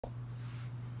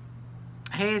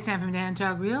Hey, it's Sam from Dan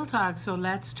Talk Real Talk, so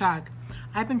let's talk.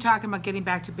 I've been talking about getting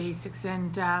back to basics,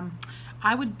 and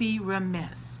I would be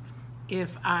remiss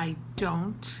if I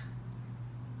don't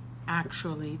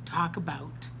actually talk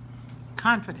about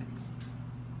confidence.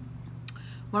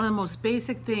 One of the most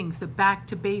basic things, the back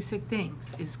to basic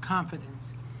things, is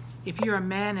confidence. If you're a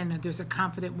man and there's a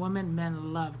confident woman,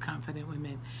 men love confident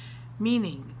women.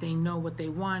 Meaning they know what they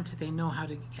want, they know how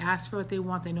to ask for what they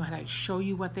want, they know how to show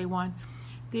you what they want.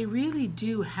 They really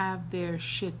do have their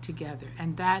shit together,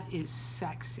 and that is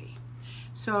sexy.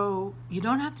 So you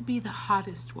don't have to be the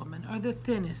hottest woman or the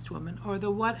thinnest woman or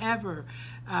the whatever,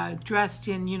 dressed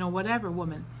in, whatever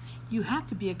woman. You have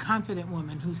to be a confident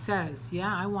woman who says,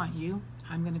 yeah, I want you,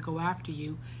 I'm going to go after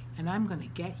you, and I'm going to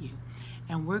get you.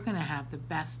 And we're going to have the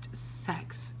best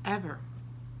sex ever.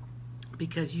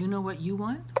 Because you know what you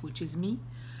want, which is me,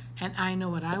 and I know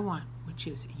what I want, which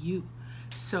is you.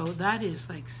 So that is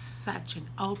like such an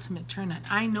ultimate turn on.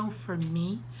 I know for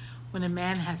me, when a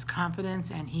man has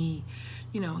confidence and he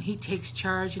takes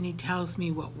charge and he tells me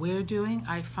what we're doing,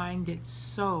 I find it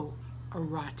so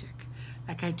erotic.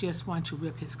 Like I just want to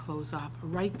rip his clothes off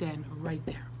right then, right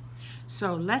there.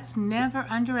 So let's never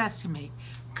underestimate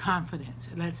confidence.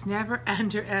 Let's never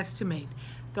underestimate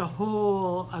the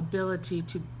whole ability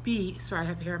to be, sorry, I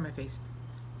have hair on my face,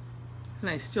 and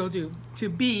I still do, to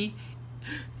be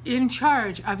in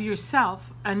charge of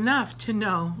yourself enough to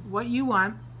know what you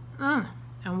want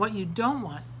and what you don't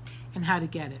want and how to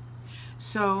get it.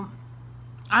 So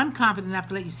I'm confident enough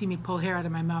to let you see me pull hair out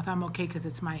of my mouth. I'm okay because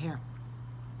it's my hair.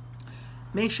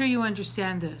 Make sure you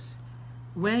understand this.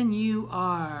 When you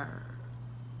are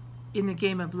in the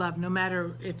game of love, no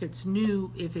matter if it's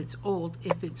new, if it's old,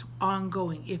 if it's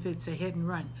ongoing, if it's a hit and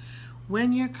run,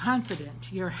 when you're confident,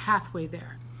 you're halfway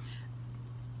there.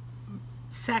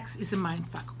 Sex is a mind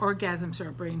fuck. Orgasms are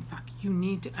a brain fuck. You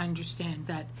need to understand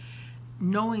that,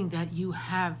 knowing that you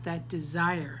have that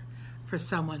desire for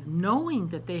someone, knowing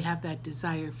that they have that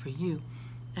desire for you,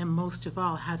 and most of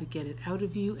all, how to get it out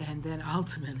of you and then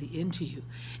ultimately into you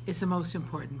is the most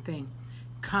important thing.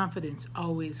 Confidence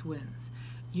always wins.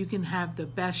 You can have the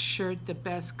best shirt, the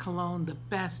best cologne, the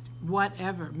best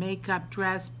whatever, makeup,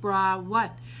 dress, bra,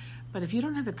 what. But if you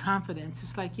don't have the confidence,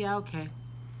 it's like, yeah, okay.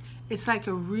 It's like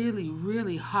a really,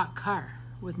 really hot car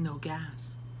with no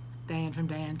gas. Diane from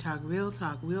Diane Talk Real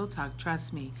Talk, Real Talk.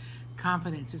 Trust me,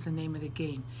 confidence is the name of the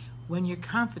game. When you're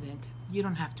confident, you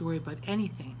don't have to worry about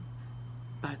anything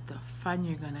but the fun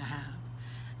you're going to have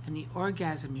and the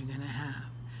orgasm you're going to have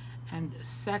and the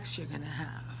sex you're going to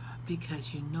have,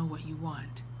 because you know what you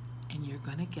want and you're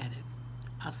going to get it.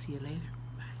 I'll see you later.